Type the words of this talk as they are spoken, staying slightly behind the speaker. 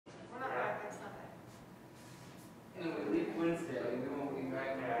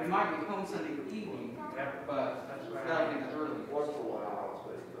on Sunday evening, but that'll be the early. Once in a while, I'll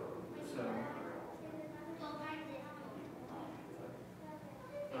say so.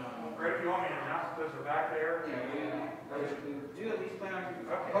 Greg, if you want me to announce those are back there? Yeah, we do at least plan on,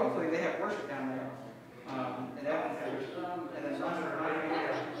 hopefully they have worship down there. And that and then lunch or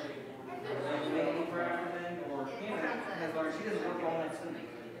maybe for after then, or Hannah has learned she doesn't work all next Sunday.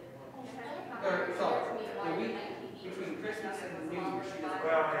 Or, sorry, the week between Christmas and New Year, she doesn't.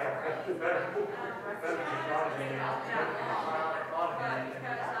 Well, yeah, better than Friday. Open your mouth and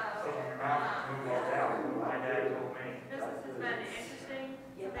move all out. My dad told me. Business has been interesting.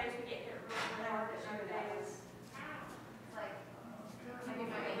 Some days we get hit really hard, and other days, like, maybe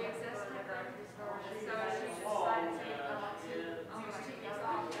we exist in a grocery store. So she decided to use 2 weeks off and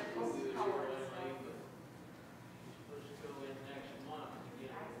holidays.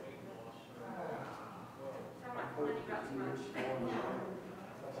 I'm not complaining about too much.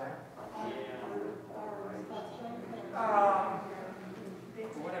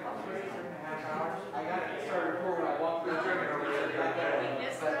 Whatever, 3.5 hours. I got it started before when I walked through the gym over there. We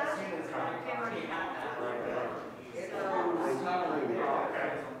missed that. We've already had that.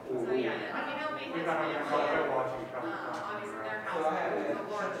 So yeah, I mean, it'll be We've his got to family. go watch you come. Obviously, their So house I had is to the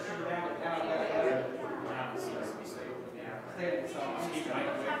largest. shut it down, Yeah. so I'm just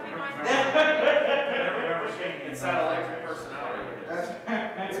Happy wife. Never remember seeing you. It's that electric personality. That's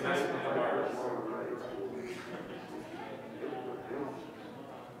It's messing with the wires.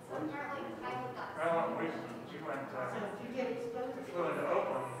 Well, we went, flew into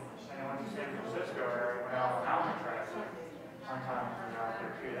Oakland, and went to San Francisco area, went out on Alcatraz. One time we were out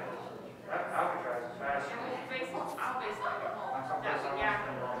there too. That Alcatraz is fast. I'll basically get home. That's someplace That I week want to after.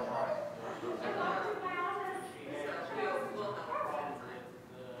 spend a long time. We'll know.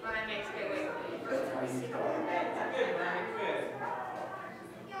 But I may stay away from the first place.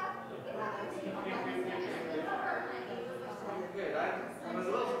 good. I was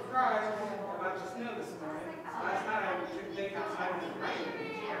a little surprised about the snow this morning. Last night I didn't think it was going to rain.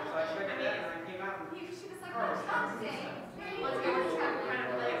 So I expected that and I came out and Let's go, we're just kind of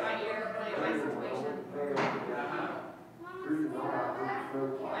play it by ear, play it by situation. I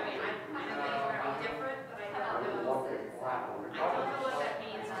mean, I know things are going to be different, but I don't know what that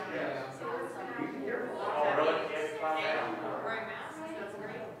means. Oh, really? Yes, fine. Wearing masks, that's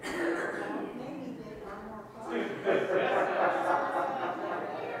great.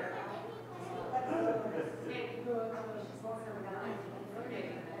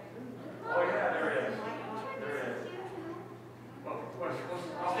 Oh, yeah, there it is. There it is. Well,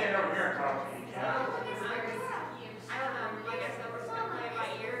 I'll stand over here and talk to you. I don't know, like I said, we're just going to play it by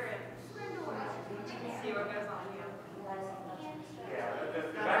ear and see what goes on. Yeah, the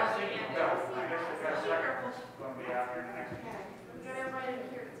vaccine belt, I guess the best second going to be out here in the next week. We got everybody in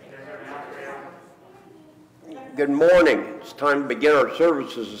here to take Is there an outbreak? Good morning. It's time to begin our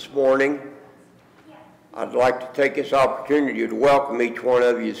services this morning. I'd like to take this opportunity to welcome each one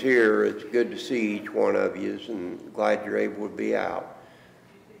of you here. It's good to see each one of you and glad you're able to be out.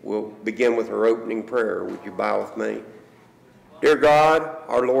 We'll begin with our opening prayer. Would you bow with me? Dear God,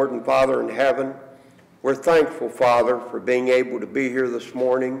 our Lord and Father in heaven, we're thankful, Father, for being able to be here this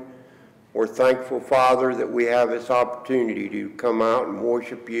morning. We're thankful, Father, that we have this opportunity to come out and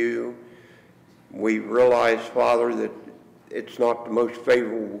worship you. We realize, Father, that it's not the most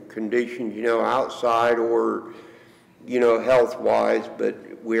favorable conditions, outside or, health-wise, but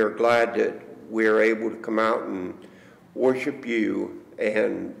we are glad that we are able to come out and worship you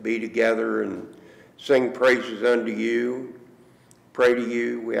and be together and sing praises unto you, pray to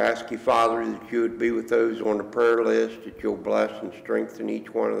you. We ask you, Father, that you would be with those on the prayer list, that you'll bless and strengthen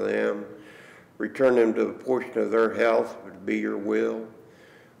each one of them, return them to the portion of their health, if it be your will.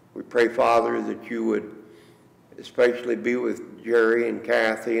 We pray, Father, that you would especially be with Jerry and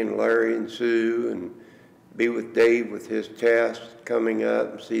Kathy and Larry and Sue, and be with Dave with his test coming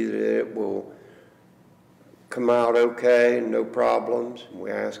up, and see that it will come out okay and no problems. And we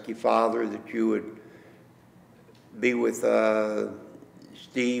ask you, Father, that you would be with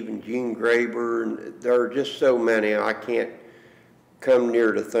Steve and Jean Graber, and there are just so many. I can't come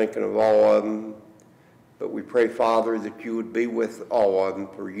near to thinking of all of them. But we pray, Father, that you would be with all of them,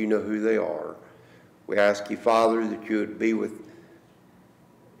 for you know who they are. We ask you, Father, that you would be with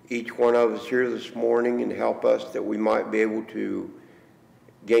each one of us here this morning and help us that we might be able to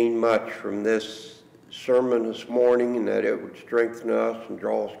gain much from this sermon this morning, and that it would strengthen us and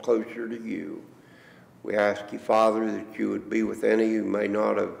draw us closer to you. We ask you, Father, that you would be with any who may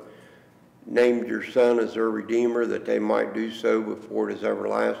not have named your Son as their Redeemer, that they might do so before it is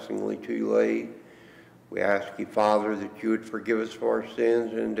everlastingly too late. We ask you, Father, that you would forgive us for our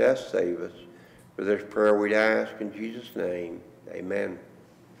sins and in death save us. For this prayer we'd ask in Jesus' name. Amen.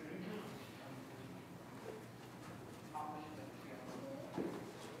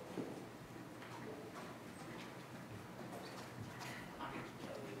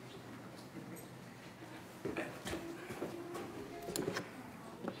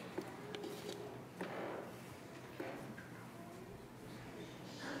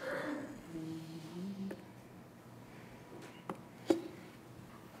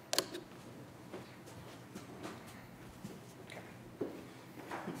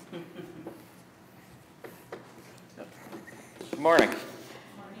 Good morning.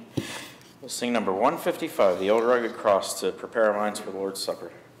 We'll sing number 155, The Old Rugged Cross, to prepare our minds for the Lord's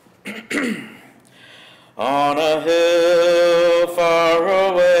Supper. On a hill far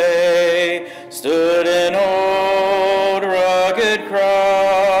away stood an old rugged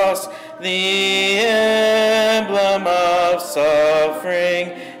cross, the emblem of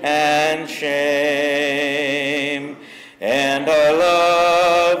suffering and shame. And I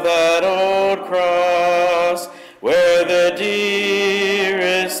love that old cross where the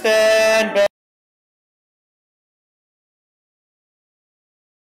dearest and best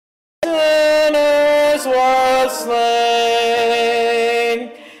sinners was slain.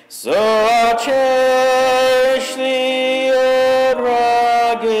 So I'll cherish the old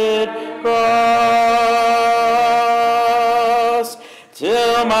rugged cross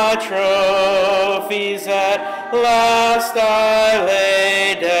till my trophies at last I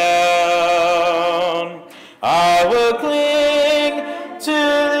lay down. I will cling to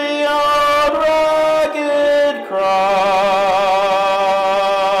the old rugged cross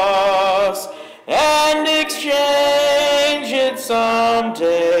and exchange it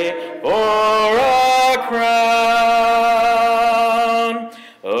someday for a crown.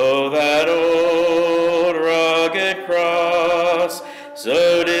 Oh, that old rugged cross,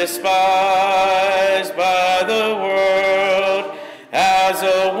 so despised by the world as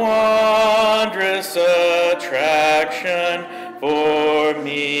a wondrous attraction for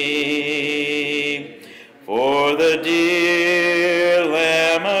me. For the dear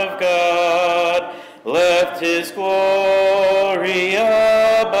Lamb of God left his glory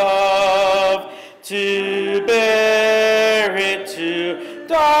above to bear it to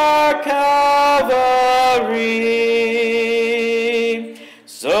dark Calvary.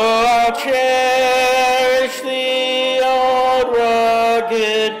 So I'll cherish the old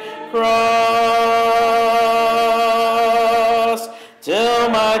rugged cross till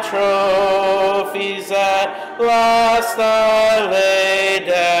my trophies at last I lay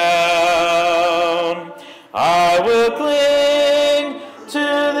down. I will cling to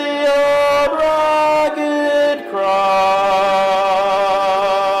the old rugged cross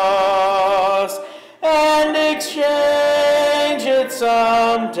and exchange it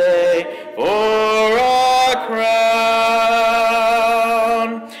someday for a crown.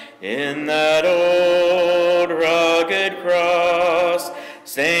 In that old rugged cross,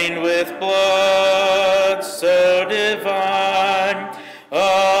 stained with blood so divine,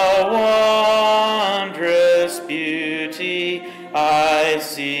 a wondrous beauty I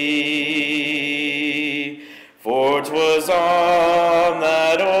see. For 'twas on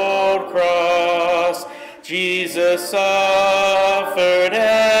that old cross Jesus suffered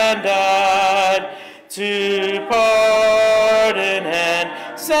and died to pardon and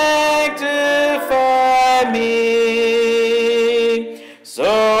sanctify me. So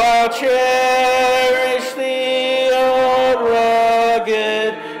I'll cherish the old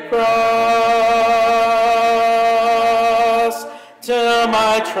rugged cross till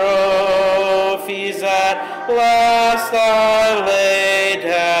my trophies at last I lay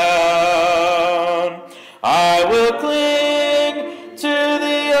down. I will cling to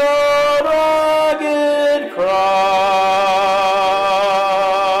the old rugged cross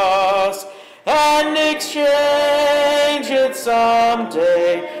and exchange it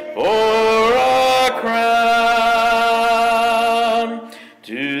someday for a crown.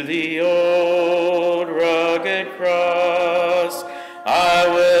 To the old rugged cross I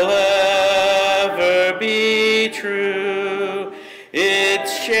will ever be true.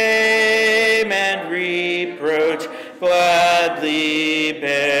 Its shame and reproach gladly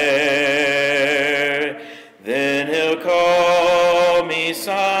bear. Then he'll call me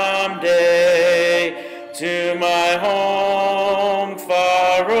someday to my home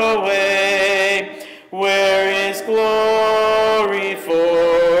far away, where his glory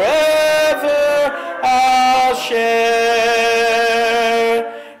forever I'll share.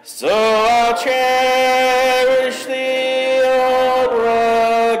 So I'll cherish the old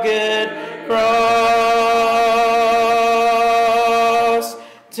rugged cross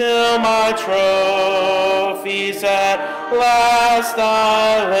last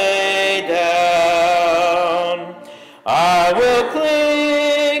I lay down. I will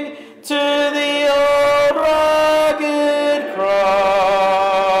cling to the old rugged cross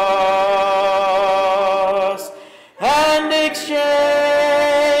and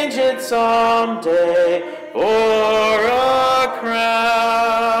exchange it someday for a crown.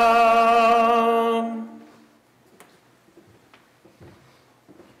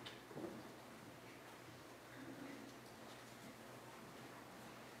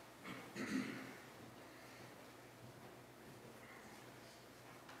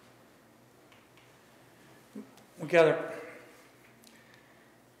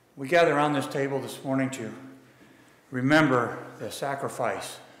 We gather around this table this morning to remember the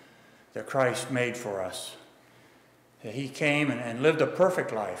sacrifice that Christ made for us. That he came and lived a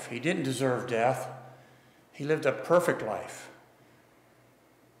perfect life. He didn't deserve death. He lived a perfect life.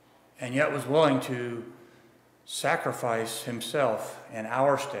 And yet was willing to sacrifice himself in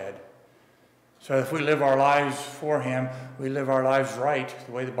our stead. So if we live our lives for him, we live our lives right,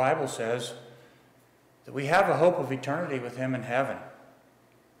 the way the Bible says, that we have a hope of eternity with him in heaven.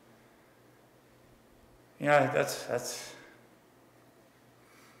 You know, that's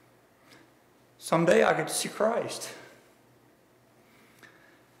someday I get to see Christ.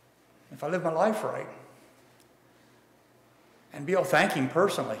 If I live my life right. And be able to thank him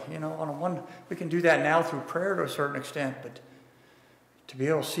personally. You know, we can do that now through prayer to a certain extent, but to be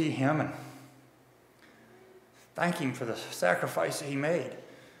able to see him and thank him for the sacrifice that he made.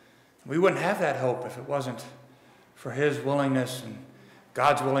 We wouldn't have that hope if it wasn't for his willingness and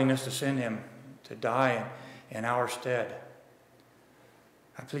God's willingness to send him to die in our stead.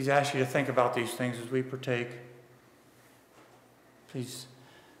 I please ask you to think about these things as we partake. Please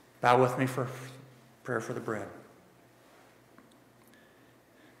bow with me for prayer for the bread.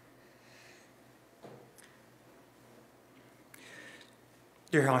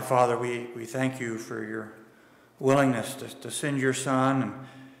 Dear Heavenly Father, we thank you for your willingness to send your Son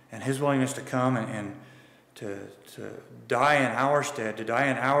and his willingness to come and to die in our stead, to die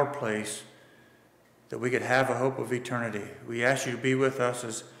in our place, that we could have a hope of eternity. We ask you to be with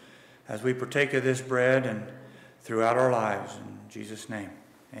us as we partake of this bread and throughout our lives. In Jesus' name,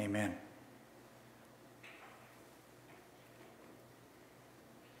 amen.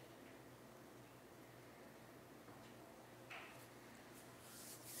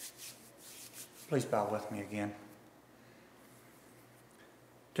 Please bow with me again.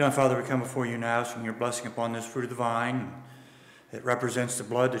 Dear Father, we come before you now asking your blessing upon this fruit of the vine. It represents the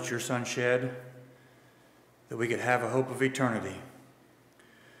blood that your Son shed, that we could have a hope of eternity.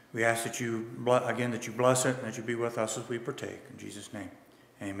 We ask that you, again, that you bless it and that you be with us as we partake. In Jesus' name,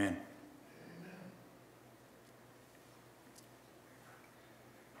 amen.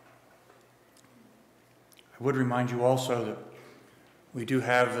 I would remind you also that we do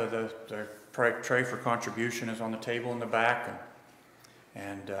have the tray for contribution is on the table in the back.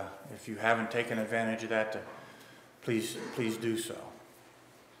 And if you haven't taken advantage of that, please do so.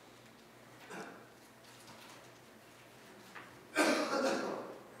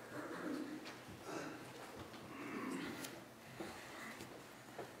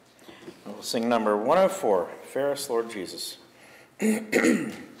 We'll sing number 104, Fairest Lord Jesus.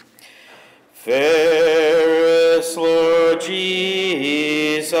 Fairest Lord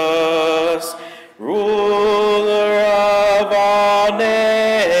Jesus, ruler of all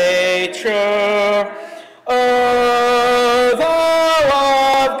nature, O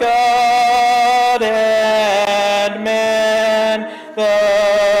thou of God and man,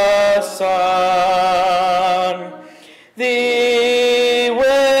 the Son, thee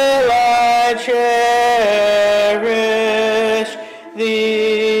will I cherish,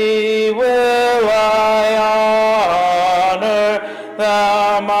 thee will I honor,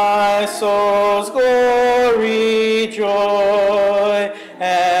 thou my soul's glory, joy,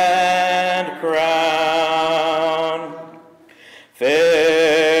 and crown.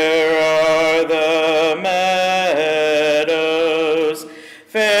 Fair are the meadows,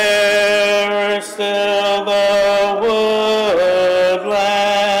 fairer still the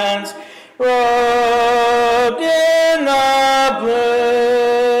woodlands, robed in the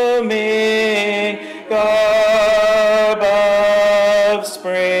blooming garb of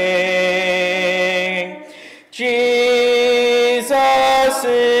spring. Jesus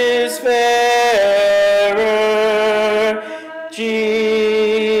is fairer,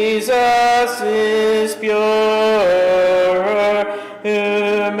 Jesus is purer,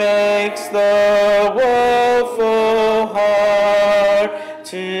 who makes the woeful heart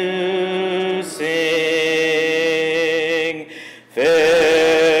to sing.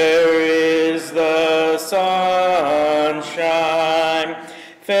 Fair is the sunshine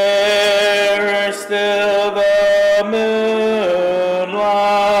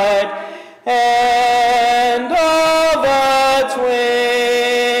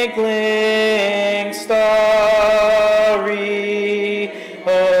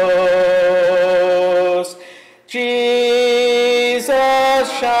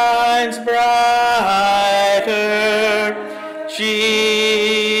shines brighter.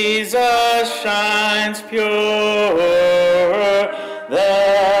 Jesus shines purer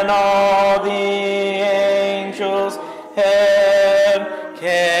than all the angels heaven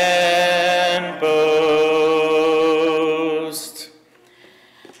can boast.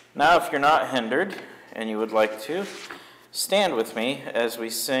 Now, if you're not hindered and you would like to, stand with me as we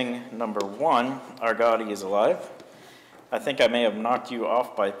sing number 1, Our God, He is Alive. I think I may have knocked you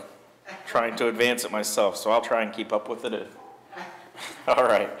off by trying to advance it myself, so I'll try and keep up with it. All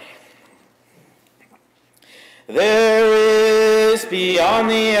right. There is beyond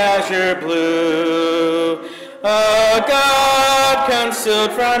the azure blue a God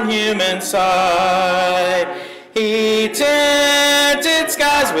concealed from human sight. He tinted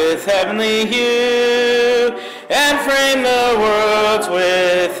skies with heavenly hue and framed the worlds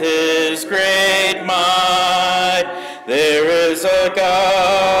with His great might. There is a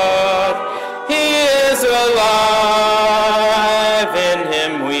God, He is alive. In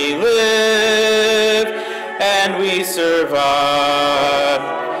Him we live and we survive.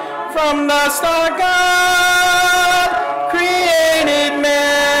 From the start God created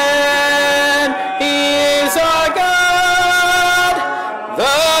man. He is our God,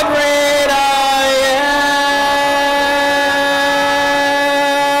 the great I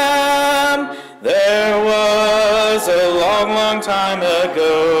am. There was a long, long time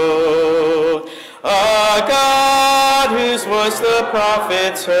ago a God whose voice the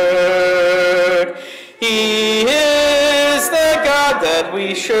prophets heard. He is the God that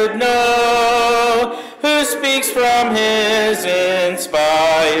we should know, who speaks from His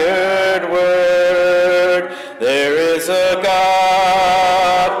inspired word. There is a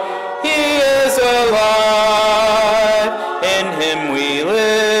God, He is alive. In Him we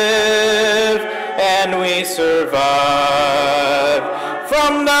live and we survive.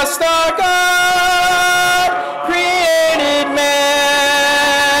 From the start God created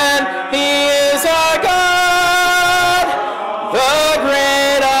man. He is our God, the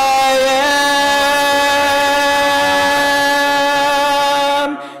great I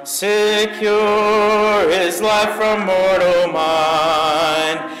am. Secure His life from mortal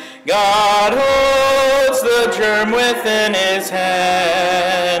mind, God holds the germ within His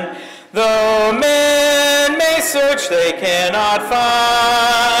hand. Though men may search, they cannot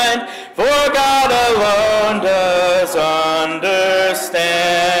find, for God alone does understand.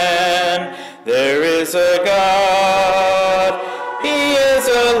 There is a God, He is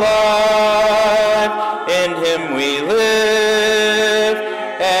alive. In Him we live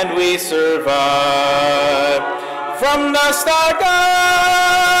and we survive. From the start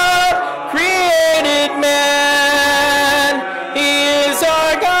God created man. He is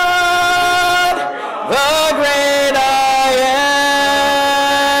our God, the great I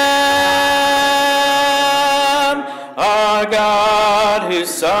am. Our God whose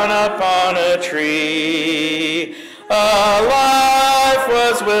Son upon a tree a life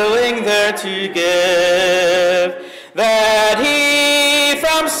was willing there to give, that He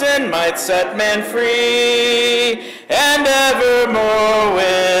from sin might set man free, and evermore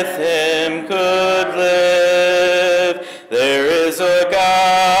with Him could live. There is a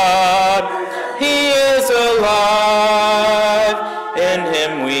God, He is alive. In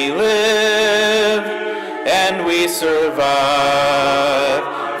Him we live and we survive.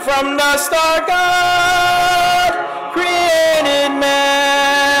 From the start God created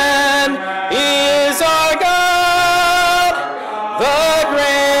man. He is our God, the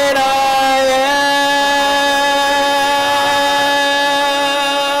great I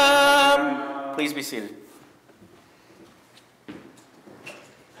am. Please be seated.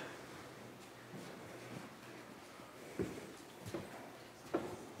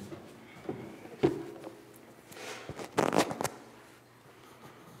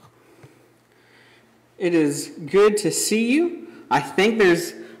 It is good to see you. I think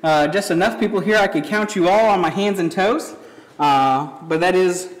there's just enough people here I could count you all on my hands and toes, but that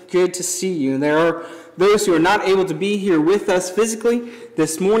is good to see you. There are those who are not able to be here with us physically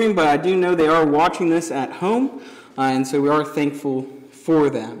this morning, but I do know they are watching this at home, and so we are thankful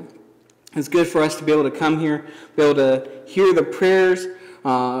for them. It's good for us to be able to come here, be able to hear the prayers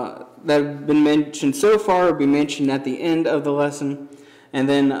that have been mentioned so far, will be mentioned at the end of the lesson, and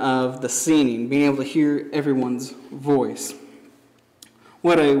then of the singing, being able to hear everyone's voice.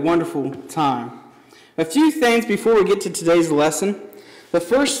 What a wonderful time. A few things before we get to today's lesson. The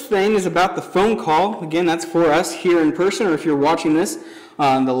first thing is about the phone call. Again, that's for us here in person, or if you're watching this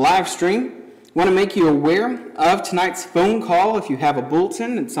on the live stream. I want to make you aware of tonight's phone call. If you have a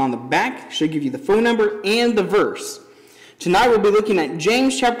bulletin, it's on the back. It should give you the phone number and the verse. Tonight we'll be looking at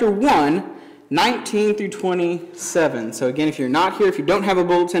James chapter 1, 19 through 27. So again, if you're not here, if you don't have a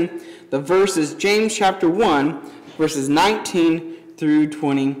bulletin, the verse is James chapter 1, verses 19 through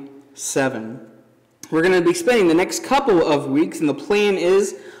 27. We're going to be spending the next couple of weeks, and the plan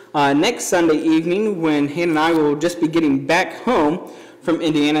is next Sunday evening, when Hannah and I will just be getting back home from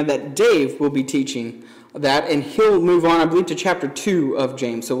Indiana, that Dave will be teaching that, and he'll move on, I believe, to chapter 2 of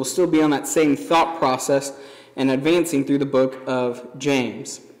James. So we'll still be on that same thought process and advancing through the book of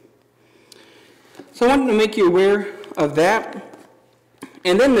James. So I wanted to make you aware of that.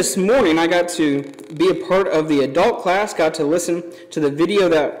 And then this morning I got to be a part of the adult class, got to listen to the video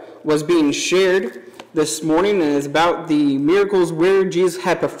that was being shared this morning, and it's about the miracles where Jesus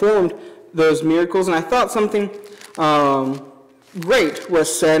had performed those miracles. And I thought something great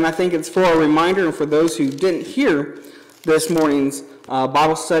was said, and I think it's for a reminder, and for those who didn't hear this morning's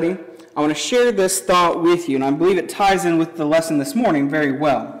Bible study, I want to share this thought with you, and I believe it ties in with the lesson this morning very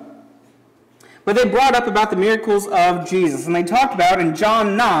well. But they brought up about the miracles of Jesus, and they talked about in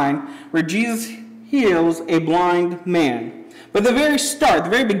John 9, where Jesus heals a blind man. But the very start, the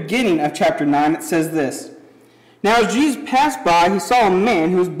very beginning of chapter 9, it says this: "Now as Jesus passed by, he saw a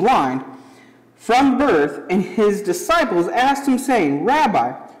man who was blind from birth, and his disciples asked him, saying,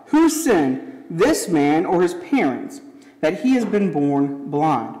 'Rabbi, who sinned, this man or his parents, that he has been born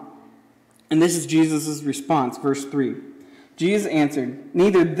blind?' And this is Jesus' response, verse 3. Jesus answered,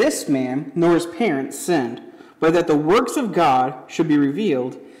 'Neither this man nor his parents sinned, but that the works of God should be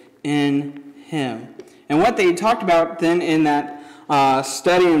revealed in him.'" And what they talked about then in that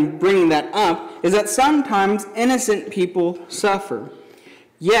study and bringing that up is that sometimes innocent people suffer.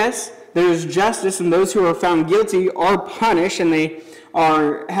 Yes, there is justice, and those who are found guilty are punished, and they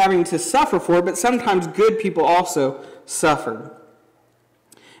are having to suffer for it, but sometimes good people also suffer.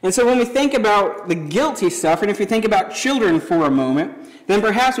 And so when we think about the guilty suffering, if we think about children for a moment, then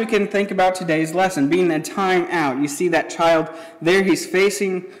perhaps we can think about today's lesson, being a time out. You see that child there, he's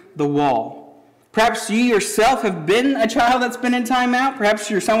facing the wall. Perhaps you yourself have been a child that's been in time out.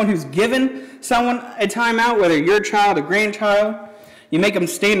 Perhaps you're someone who's given someone a time out, whether you're a child, a grandchild. You make them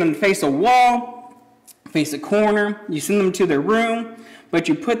stand and face a wall, face a corner. You send them to their room, but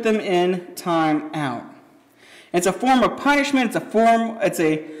you put them in time out. It's a form of punishment. It's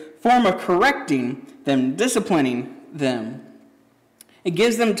a form of correcting them, disciplining them. It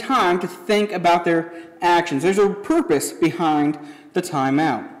gives them time to think about their actions. There's a purpose behind the time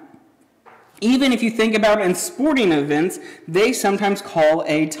out. Even if you think about it in sporting events, they sometimes call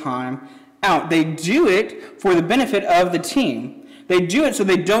a time out. They do it for the benefit of the team. They do it so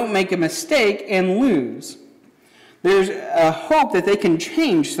they don't make a mistake and lose. There's a hope that they can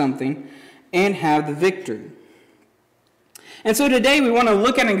change something and have the victory. And so today we want to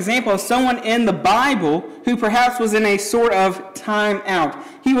look at an example of someone in the Bible who perhaps was in a sort of time out.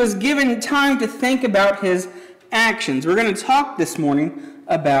 He was given time to think about his actions. We're going to talk this morning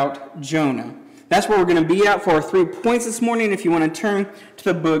about Jonah. That's where we're going to be at for our 3 points this morning, if you want to turn to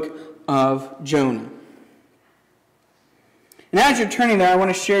the book of Jonah. And as you're turning there, I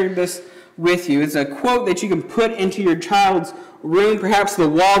want to share this with you. It's a quote that you can put into your child's room, perhaps the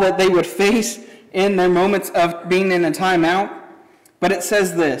wall that they would face in their moments of being in a time out. But it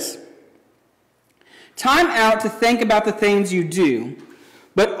says this: "Time out to think about the things you do,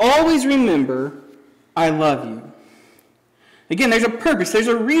 but always remember, I love you." Again, there's a purpose, there's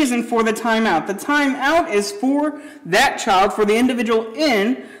a reason for the time out. The time out is for that child, for the individual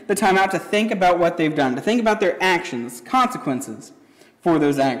in the time out, to think about what they've done, to think about their actions, consequences for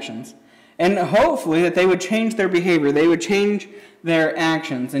those actions. And hopefully that they would change their behavior, they would change their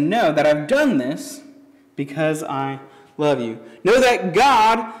actions, and know that I've done this because I love you. Know that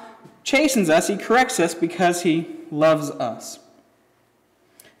God chastens us, he corrects us because he loves us.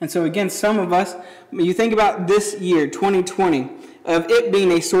 And so again, some of us, you think about this year, 2020, of it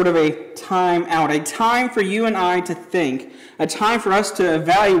being a sort of a time out, a time for you and I to think, a time for us to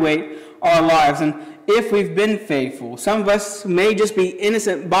evaluate our lives and if we've been faithful. Some of us may just be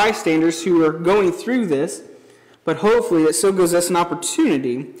innocent bystanders who are going through this, but hopefully it still gives us an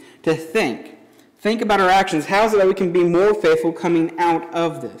opportunity to think. Think about our actions. How is it that we can be more faithful coming out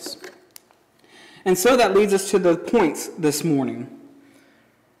of this? And so that leads us to the points this morning.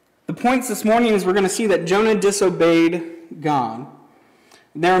 The points this morning is we're going to see that Jonah disobeyed God.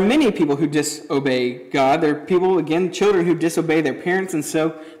 There are many people who disobey God. There are people, again, children who disobey their parents, and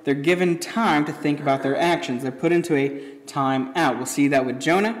so they're given time to think about their actions. They're put into a time out. We'll see that with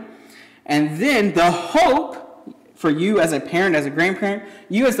Jonah. And then the hope for you as a parent, as a grandparent,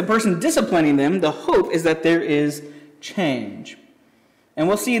 you as the person disciplining them, the hope is that there is change. And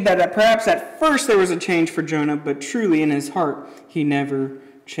we'll see that perhaps at first there was a change for Jonah, but truly in his heart he never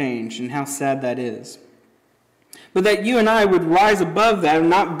changed, and how sad that is. But that you and I would rise above that and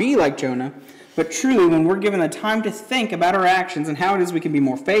not be like Jonah, but truly when we're given the time to think about our actions and how it is we can be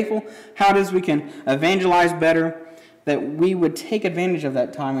more faithful, how it is we can evangelize better, that we would take advantage of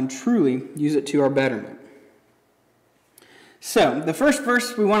that time and truly use it to our betterment. So, the first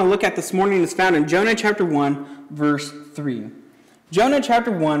verse we want to look at this morning is found in Jonah chapter 1, verse 3. Jonah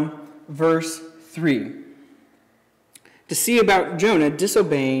chapter 1, verse 3. To see about Jonah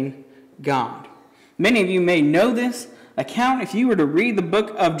disobeying God. Many of you may know this account. If you were to read the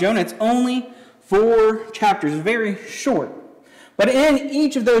book of Jonah, it's only 4 chapters, very short. But in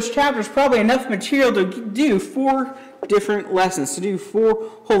each of those chapters, probably enough material to do 4 different lessons, to do 4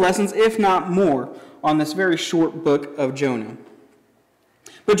 whole lessons, if not more, on this very short book of Jonah.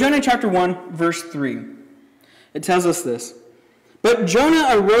 But Jonah chapter 1, verse 3, it tells us this. But Jonah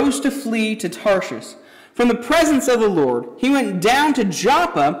arose to flee to Tarshish from the presence of the Lord. He went down to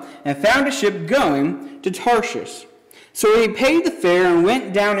Joppa and found a ship going to Tarshish. So he paid the fare and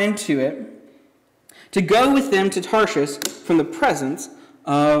went down into it to go with them to Tarshish from the presence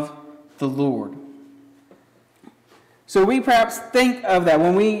of the Lord. So we perhaps think of that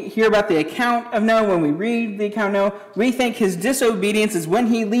when we hear about the account of Noah, when we read the account of Noah, we think his disobedience is when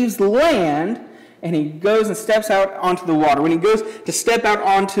he leaves the land and he goes and steps out onto the water, when he goes to step out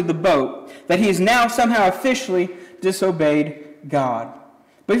onto the boat, that he has now somehow officially disobeyed God.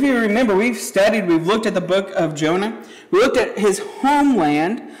 But if you remember, we've looked at the book of Jonah. We looked at his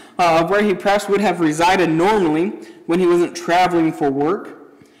homeland, where he perhaps would have resided normally when he wasn't traveling for work.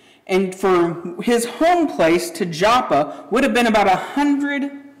 And for his home place to Joppa would have been about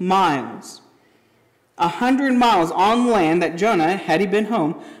 100 miles. 100 miles on land that Jonah, had he been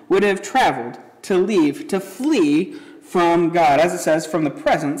home, would have traveled to leave, to flee from God, as it says, from the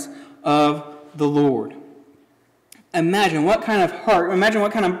presence of the Lord. Imagine what kind of heart, imagine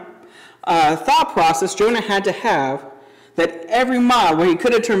what kind of thought process Jonah had to have, that every mile where he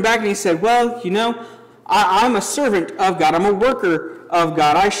could have turned back and he said, well, you know, I'm a servant of God. I'm a worker of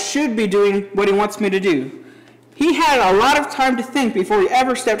God. I should be doing what he wants me to do. He had a lot of time to think before he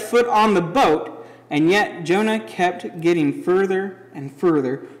ever stepped foot on the boat, and yet Jonah kept getting further and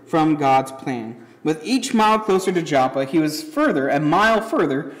further from God's plan. With each mile closer to Joppa, he was a mile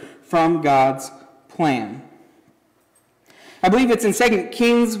further from God's plan. I believe it's in 2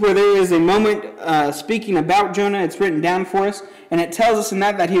 Kings where there is a moment speaking about Jonah. It's written down for us, and it tells us in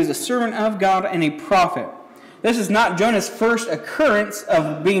that he was a servant of God and a prophet. This is not Jonah's first occurrence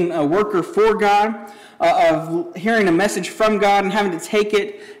of being a worker for God, of hearing a message from God and having to take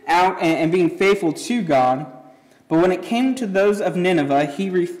it out and being faithful to God. But when it came to those of Nineveh,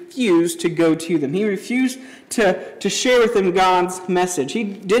 he refused to go to them. He refused to share with them God's message. He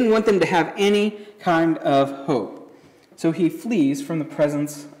didn't want them to have any kind of hope. So he flees from the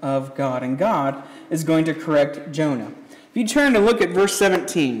presence of God, and God is going to correct Jonah. If you turn to look at verse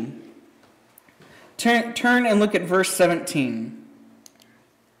 17, turn and look at verse 17.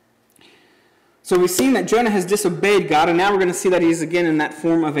 So we've seen that Jonah has disobeyed God, and now we're going to see that he's again in that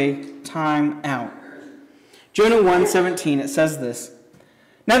form of a time out. Jonah 1:17, it says this.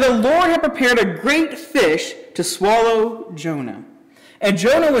 Now the Lord had prepared a great fish to swallow Jonah. And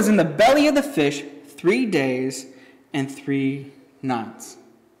Jonah was in the belly of the fish 3 days and 3 nights.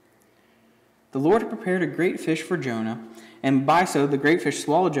 The Lord had prepared a great fish for Jonah, and by so the great fish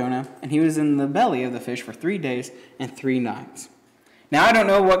swallowed Jonah, and he was in the belly of the fish for 3 days and 3 nights. Now, I don't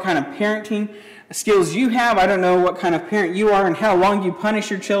know what kind of parenting skills you have. I don't know what kind of parent you are and how long you punish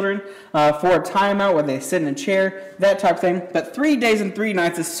your children for a timeout where they sit in a chair, that type of thing. But 3 days and 3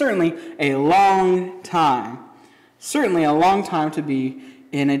 nights is certainly a long time. Certainly a long time to be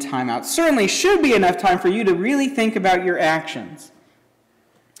in a timeout. Certainly should be enough time for you to really think about your actions.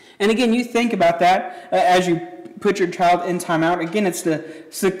 And again, you think about that as you put your child in timeout. Again, it's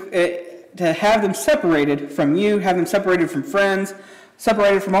to have them separated from you, have them separated from friends,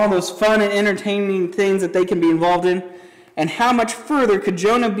 separated from all those fun and entertaining things that they can be involved in. And how much further could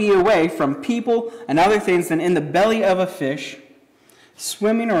Jonah be away from people and other things than in the belly of a fish,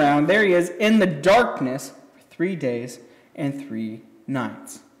 swimming around? There he is in the darkness for 3 days and 3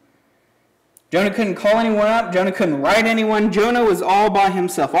 nights. Jonah couldn't call anyone up. Jonah couldn't write anyone. Jonah was all by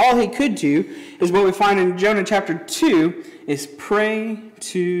himself. All he could do is what we find in Jonah chapter 2 is pray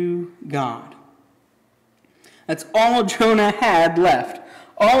to God. That's all Jonah had left.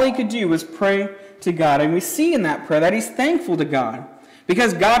 All he could do was pray to God. And we see in that prayer that he's thankful to God.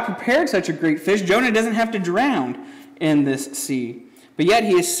 Because God prepared such a great fish, Jonah doesn't have to drown in this sea. But yet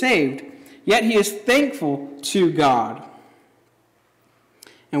he is saved. Yet he is thankful to God.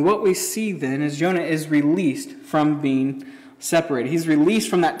 And what we see then is Jonah is released from being separated. He's released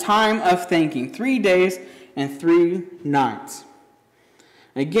from that time of thinking, 3 days and 3 nights.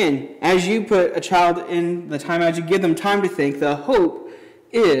 Again, as you put a child in the time, as you give them time to think, the hope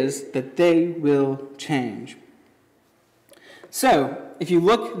is that they will change. So, if you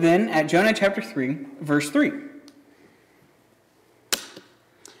look then at Jonah chapter 3, verse 3.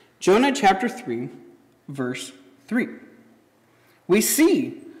 Jonah chapter 3, verse 3. We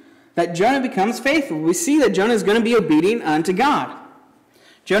see that Jonah becomes faithful. We see that Jonah is going to be obedient unto God.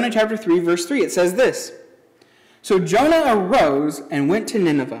 Jonah chapter 3, verse 3, it says this. So Jonah arose and went to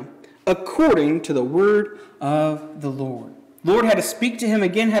Nineveh, according to the word of the Lord. The Lord had to speak to him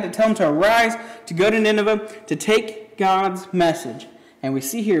again, had to tell him to arise, to go to Nineveh, to take God's message. And we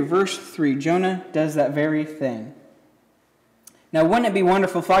see here, verse 3, Jonah does that very thing. Now, wouldn't it be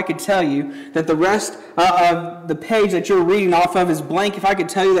wonderful if I could tell you that the rest of the page that you're reading off of is blank? If I could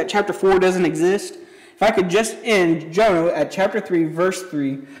tell you that chapter 4 doesn't exist? If I could just end Jonah at chapter 3, verse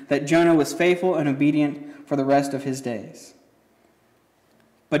 3, that Jonah was faithful and obedient for the rest of his days.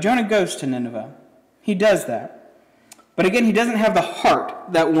 But Jonah goes to Nineveh. He does that. But again, he doesn't have the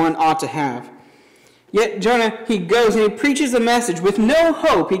heart that one ought to have. Yet Jonah, he goes and he preaches a message with no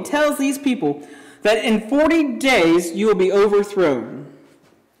hope. He tells these people that in 40 days you will be overthrown.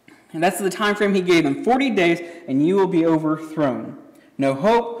 And that's the time frame he gave them. 40 days and you will be overthrown. No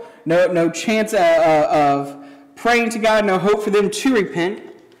hope, no chance of praying to God, no hope for them to repent.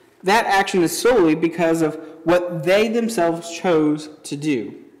 That action is solely because of what they themselves chose to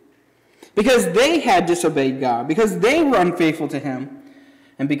do. Because they had disobeyed God, because they were unfaithful to him,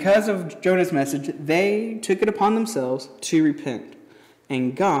 and because of Jonah's message, they took it upon themselves to repent.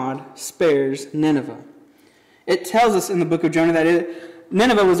 And God spares Nineveh. It tells us in the book of Jonah that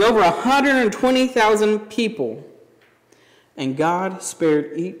Nineveh was over 120,000 people, and God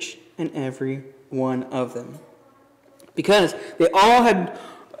spared each and every one of them. Because they all had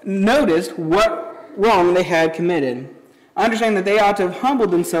noticed what wrong they had committed. Understand that they ought to have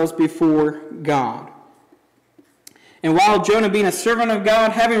humbled themselves before God. And while Jonah, being a servant of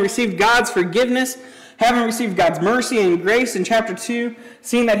God, having received God's forgiveness, having received God's mercy and grace in chapter 2,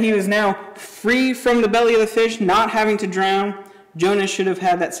 seeing that he was now free from the belly of the fish, not having to drown, Jonah should have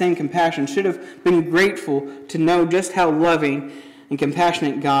had that same compassion, should have been grateful to know just how loving and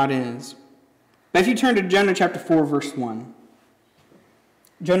compassionate God is. But if you turn to Jonah chapter 4, verse 1.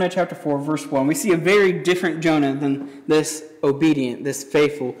 Jonah chapter 4, verse 1. We see a very different Jonah than this obedient, this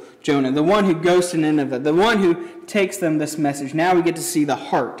faithful Jonah. The one who goes to Nineveh. The one who takes them this message. Now we get to see the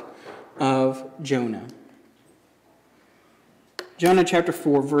heart of Jonah. Jonah chapter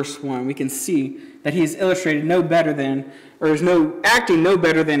 4, verse 1. We can see that he is illustrated no better than, or is acting no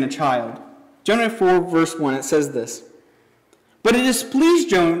better than a child. Jonah 4, verse 1. It says this. But it displeased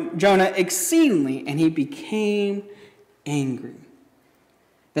Jonah exceedingly, and he became angry.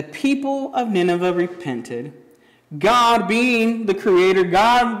 The people of Nineveh repented. God being the creator,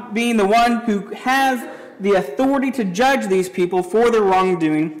 God being the one who has the authority to judge these people for their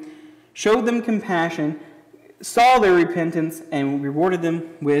wrongdoing, showed them compassion, saw their repentance, and rewarded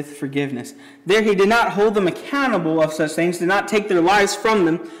them with forgiveness. There he did not hold them accountable of such things, did not take their lives from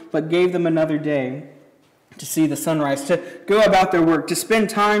them, but gave them another day to see the sunrise, to go about their work, to spend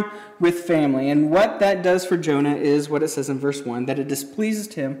time with family. And what that does for Jonah is what it says in verse 1, that it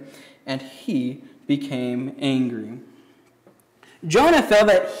displeased him, and he became angry. Jonah felt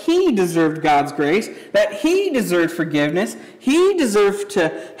that he deserved God's grace, that he deserved forgiveness, he deserved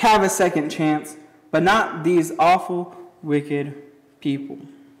to have a second chance, but not these awful, wicked people.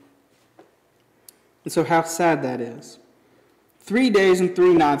 And so how sad that is. 3 days and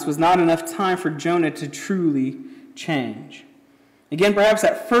 3 nights was not enough time for Jonah to truly change. Again, perhaps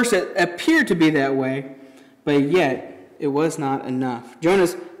at first it appeared to be that way, but yet it was not enough.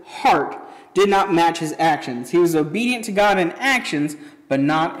 Jonah's heart did not match his actions. He was obedient to God in actions, but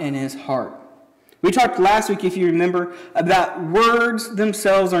not in his heart. We talked last week, if you remember, about words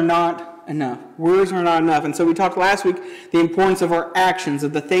themselves are not enough. Words are not enough. And so we talked last week the importance of our actions,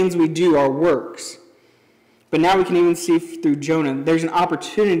 of the things we do, our works. But now we can even see through Jonah, there's an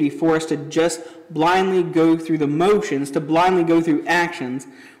opportunity for us to just blindly go through the motions, to blindly go through actions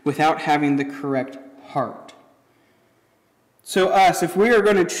without having the correct heart. So us, if we are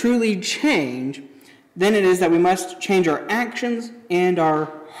going to truly change, then it is that we must change our actions and our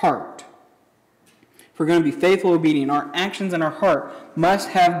heart. If we're going to be faithful, obedient, our actions and our heart must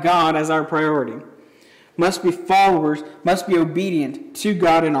have God as our priority. Must be followers, must be obedient to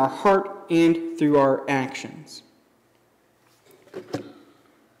God in our heart and through our actions.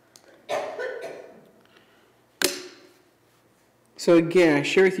 So again, I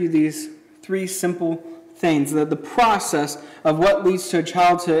share with you these three simple things, the process of what leads to a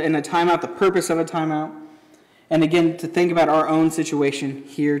child in a timeout, the purpose of a timeout, and again, to think about our own situation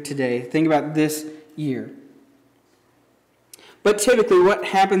here today. Think about this year. But typically what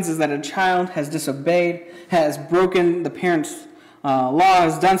happens is that a child has disobeyed, has broken the parent's law,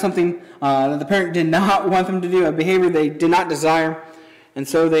 has done something that the parent did not want them to do, a behavior they did not desire, and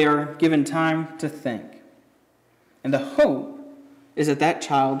so they are given time to think. And the hope is that that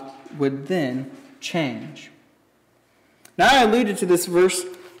child would then change. Now, I alluded to this verse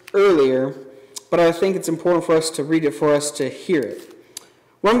earlier, but I think it's important for us to read it, for us to hear it.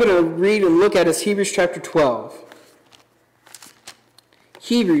 What I'm going to read and look at is Hebrews chapter 12.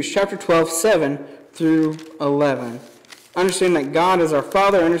 Hebrews chapter 12, 7 through 11. Understand that God is our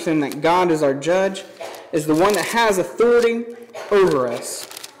Father, understand that God is our judge, is the one that has authority over us.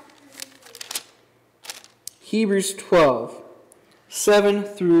 Hebrews 12, 7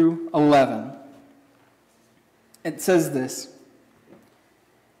 through 11. It says this: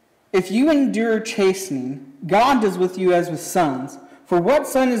 If you endure chastening, God does with you as with sons. For what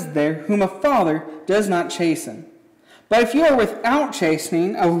son is there whom a father does not chasten? But if you are without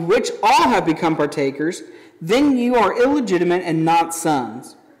chastening, of which all have become partakers, then you are illegitimate and not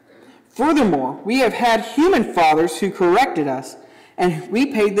sons. Furthermore, we have had human fathers who corrected us, and we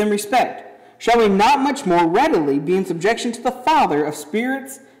paid them respect. Shall we not much more readily be in subjection to the Father of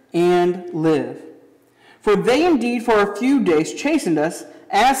spirits and live? For they indeed for a few days chastened us,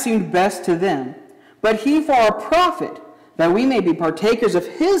 as seemed best to them, but he for our profit, that we may be partakers of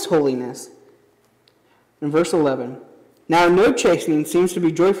his holiness. In verse 11, Now no chastening seems to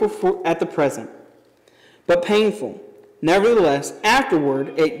be joyful at the present, but painful. Nevertheless,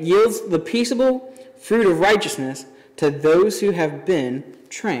 afterward it yields the peaceable fruit of righteousness to those who have been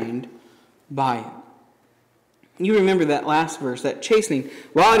trained by it. You remember that last verse, that chastening,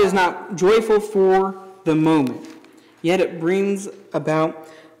 while it is not joyful for the moment, yet it brings about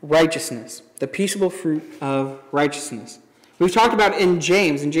righteousness, the peaceable fruit of righteousness. We've talked about in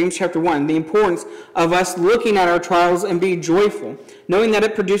James chapter 1, the importance of us looking at our trials and being joyful, knowing that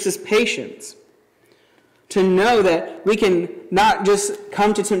it produces patience. To know that we can not just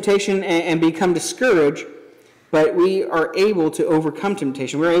come to temptation and become discouraged, but we are able to overcome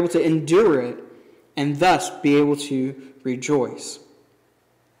temptation. We're able to endure it and thus be able to rejoice.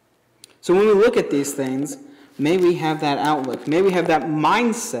 So when we look at these things, may we have that outlook. May we have that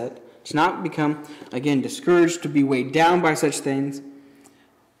mindset to not become, again, discouraged, to be weighed down by such things.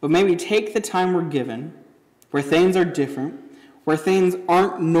 But may we take the time we're given, where things are different, where things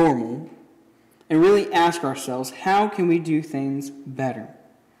aren't normal, and really ask ourselves, how can we do things better?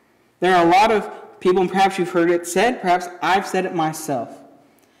 There are a lot of people, and perhaps you've heard it said, perhaps I've said it myself,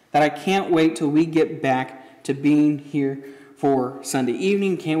 that I can't wait till we get back to being here for Sunday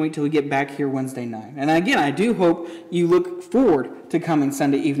evening, can't wait till we get back here Wednesday night. And again, I do hope you look forward to coming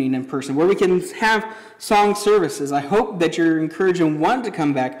Sunday evening in person, where we can have song services. I hope that you're encouraged and want to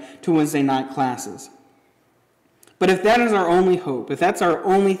come back to Wednesday night classes. But if that is our only hope, if that's our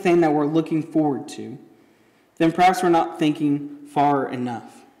only thing that we're looking forward to, then perhaps we're not thinking far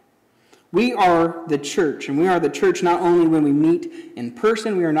enough. We are the church, and we are the church not only when we meet in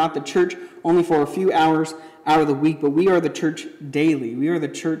person, we are not the church only for a few hours out of the week, but we are the church daily. We are the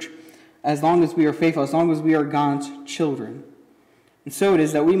church as long as we are faithful, as long as we are God's children. And so it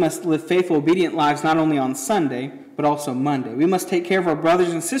is that we must live faithful, obedient lives not only on Sunday, but also Monday. We must take care of our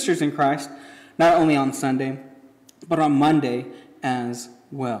brothers and sisters in Christ, not only on Sunday, but on Monday as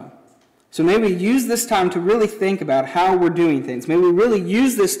well. So may we use this time to really think about how we're doing things. May we really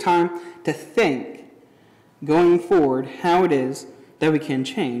use this time to think, going forward, how it is that we can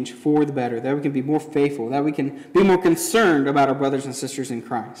change for the better, that we can be more faithful, that we can be more concerned about our brothers and sisters in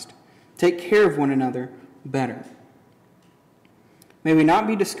Christ. Take care of one another better. May we not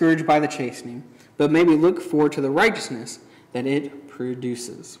be discouraged by the chastening, but may we look forward to the righteousness that it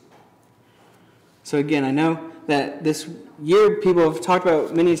produces. So again, I know that this year people have talked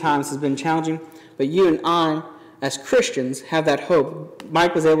about many times has been challenging, but you and I, as Christians, have that hope.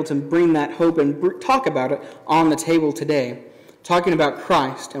 Mike was able to bring that hope and talk about it on the table today, talking about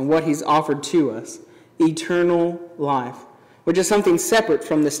Christ and what he's offered to us, eternal life, which is something separate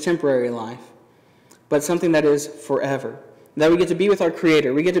from this temporary life, but something that is forever. That we get to be with our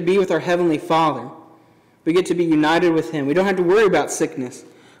Creator. We get to be with our Heavenly Father. We get to be united with him. We don't have to worry about sickness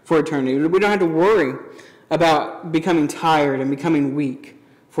for eternity. We don't have to worry about becoming tired and becoming weak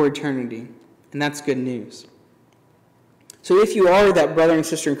for eternity. And that's good news. So if you are that brother and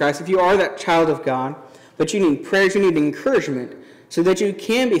sister in Christ, if you are that child of God, but you need prayers, you need encouragement, so that you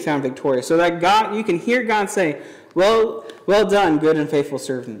can be found victorious, so that God, you can hear God say, Well done, good and faithful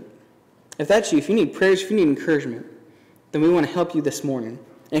servant. If that's you, if you need prayers, if you need encouragement, then we want to help you this morning.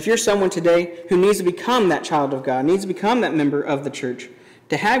 And if you're someone today who needs to become that child of God, needs to become that member of the church,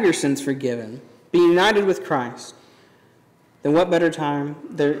 to have your sins forgiven, be united with Christ, then what better time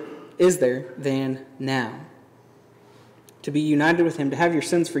is there than now? To be united with him, to have your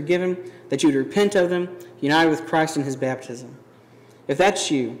sins forgiven, that you would repent of them, united with Christ in his baptism. If that's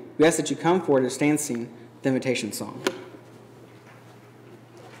you, we ask that you come forward to stand sing the invitation song.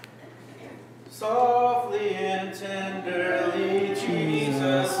 Softly and tenderly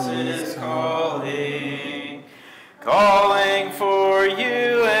Jesus is calling, calling for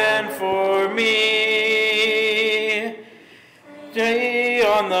you and for me. Day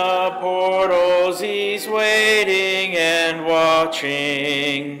on the portals he's waiting and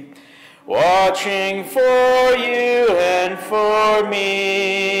watching, watching for you and for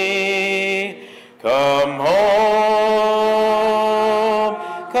me. Come home,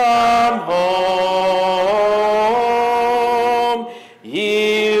 come home,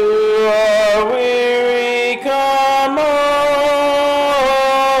 ye who are weary, come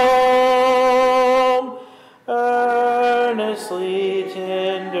home. Earnestly,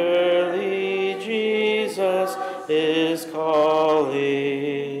 tenderly, Jesus is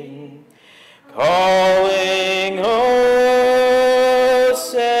calling, calling, oh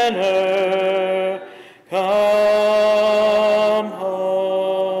sinner, come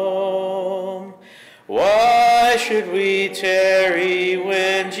home. Why should we tarry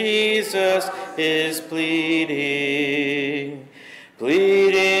when Jesus is pleading,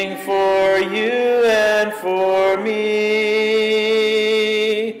 pleading for you and for me?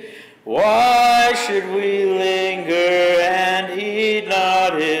 Why should we linger and heed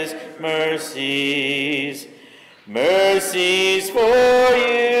not his mercies, mercies for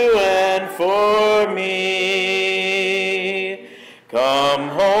you and for me? Come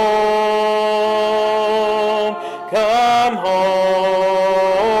home, come home,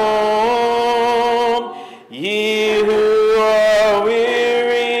 ye who are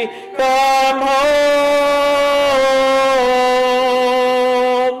weary, come home.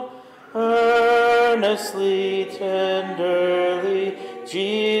 Earnestly, tenderly,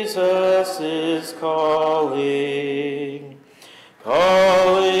 Jesus is calling,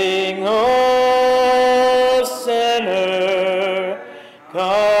 calling, oh sinner,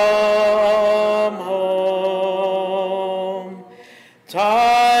 come home.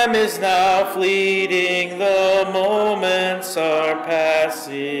 Time is now fleeting, the moments are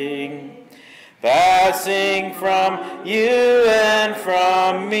passing, passing from you and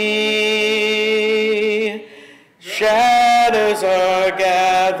from me. Shadows are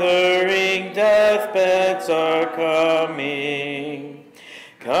gathering, deathbeds are coming,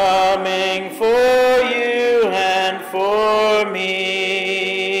 coming for you and for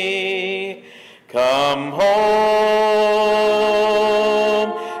me. Come home,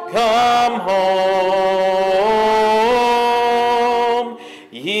 come home,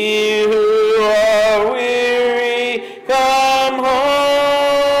 ye who are weary, come home.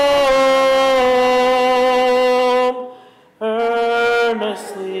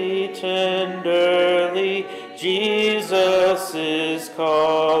 Earnestly, tenderly, Jesus is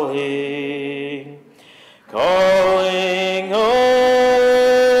calling, calling,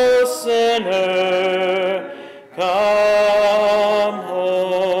 oh sinner, come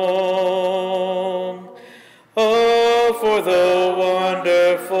home. Oh, for the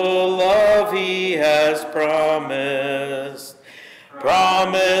wonderful love he has promised,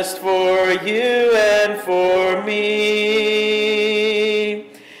 promised for you and for me.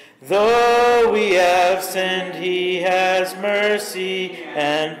 Though we have sinned, he has mercy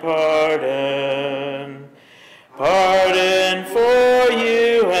and pardon, pardon for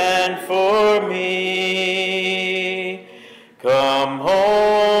you and for me. Come home,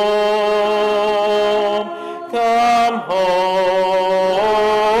 come home,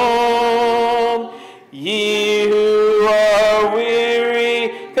 ye who are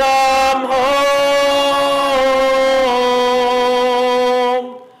weary, come home.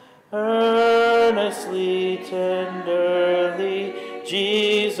 Earnestly, tenderly,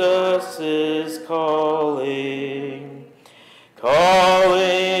 Jesus is calling,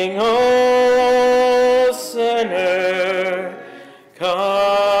 calling, oh sinner,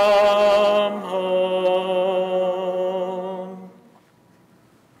 come home.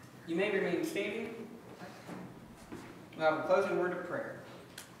 You may remain standing. We'll have a closing word of prayer.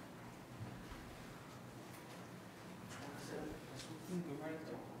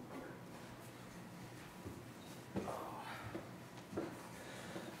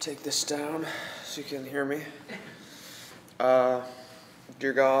 Take this down so you can hear me.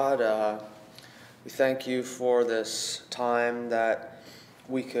 Dear God, we thank you for this time that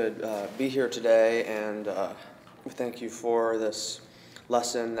we could be here today, and we thank you for this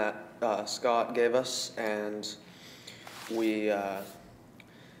lesson that Scott gave us, and we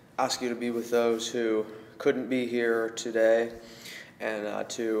ask you to be with those who couldn't be here today, and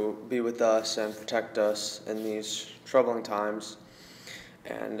to be with us and protect us in these troubling times.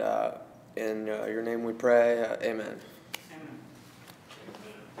 And in your name we pray, amen.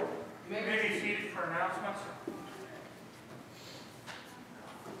 You may be seated for announcements.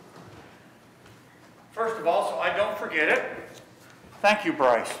 First of all, so I don't forget it, thank you,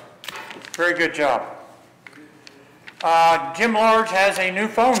 Bryce. Very good job. Jim Large has a new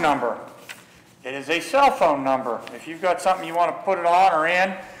phone number. It is a cell phone number. If you've got something you want to put it on or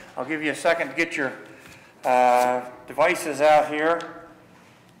in, I'll give you a second to get your devices out here.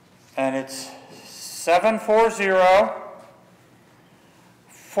 And it's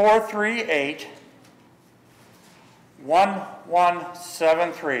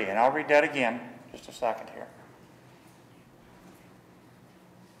 740-438-1173. And I'll read that again, just a second here.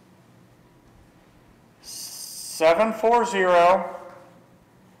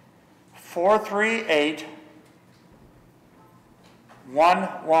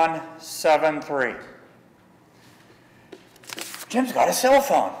 740-438-1173. Jim's got a cell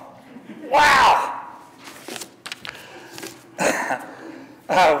phone. Wow!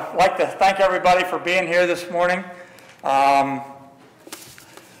 I'd like to thank everybody for being here this morning. Dave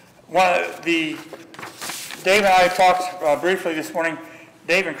and I talked briefly this morning.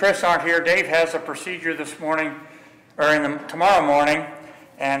 Dave and Chris aren't here. Dave has a procedure this morning, or tomorrow morning,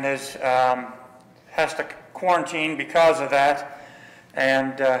 and has to quarantine because of that.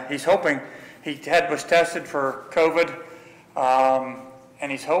 And he's hoping, was tested for COVID, and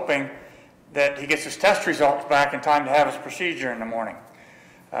he's hoping that he gets his test results back in time to have his procedure in the morning.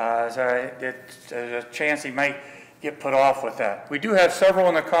 So there's a chance he might get put off with that. We do have several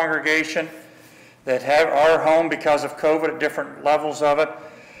in the congregation that are home because of COVID at different levels of it.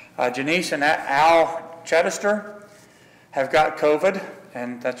 Janice and Al Chedester have got COVID,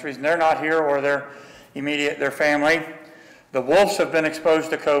 and that's the reason they're not here, or their family. The Wolves have been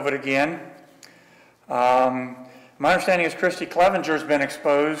exposed to COVID again. My understanding is Christy Clevenger has been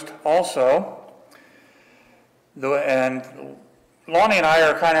exposed also. And Lonnie and I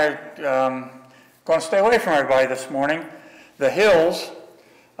are kind of going to stay away from everybody this morning. The Hills,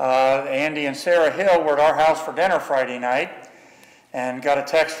 Andy and Sarah Hill, were at our house for dinner Friday night and got a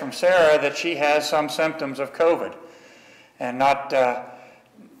text from Sarah that she has some symptoms of COVID. And not,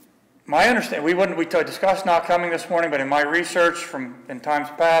 my understanding, we discussed not coming this morning, but in my research in times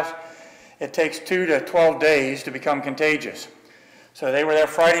past, it takes 2 to 12 days to become contagious. So they were there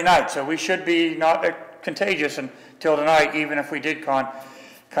Friday night, so we should be not contagious until tonight, even if we did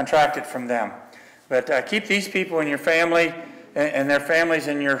contract it from them. But keep these people in your family and their families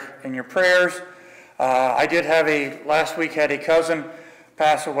in your prayers. I did have last week had a cousin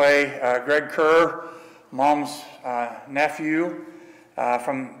pass away, Greg Kerr, Mom's nephew,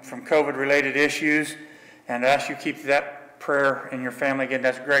 from COVID-related issues, and I ask you keep that prayer in your family. Again,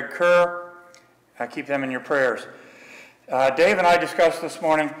 that's Greg Kerr. Keep them in your prayers. Dave and I discussed this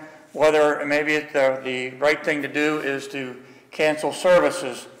morning whether maybe the right thing to do is to cancel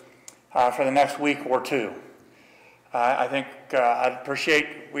services for the next week or two. I think I'd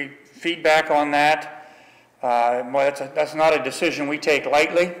appreciate feedback on that. That's not a decision we take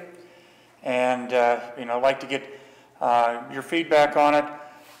lightly, and I'd like to get your feedback on it.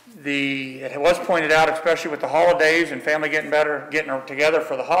 It was pointed out, especially with the holidays and family getting together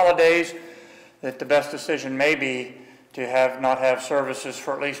for the holidays, that the best decision may be to not have services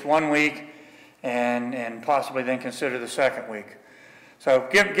for at least 1 week, and possibly then consider the second week. So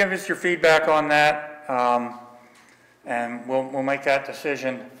give us your feedback on that, and we'll make that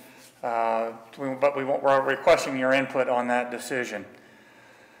decision. But we're requesting your input on that decision.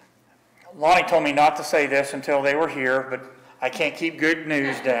 Lonnie told me not to say this until they were here, but I can't keep good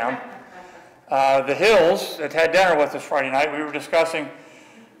news down. The Hills that had dinner with us Friday night, we were discussing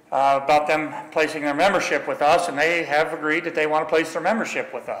about them placing their membership with us, and they have agreed that they want to place their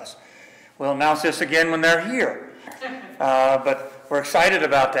membership with us. We'll announce this again when they're here. But we're excited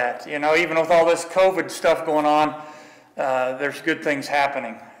about that. Even with all this COVID stuff going on, there's good things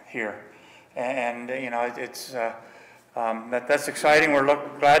happening here. And it's that's exciting. We're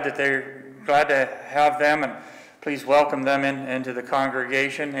glad to have them, and please welcome them into the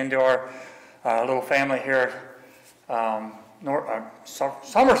congregation, into our little family here at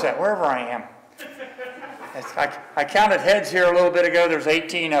Somerset, wherever I am. I counted heads here a little bit ago. There's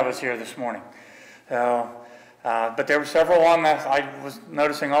 18 of us here this morning. So But there were several on that. I was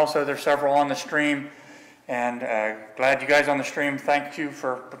noticing also there's several on the stream, and glad you guys on the stream. Thank you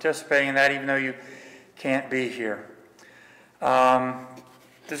for participating in that, even though you can't be here.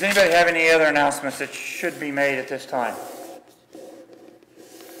 Does anybody have any other announcements that should be made at this time?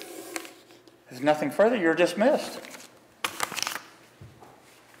 There's nothing further. You're dismissed.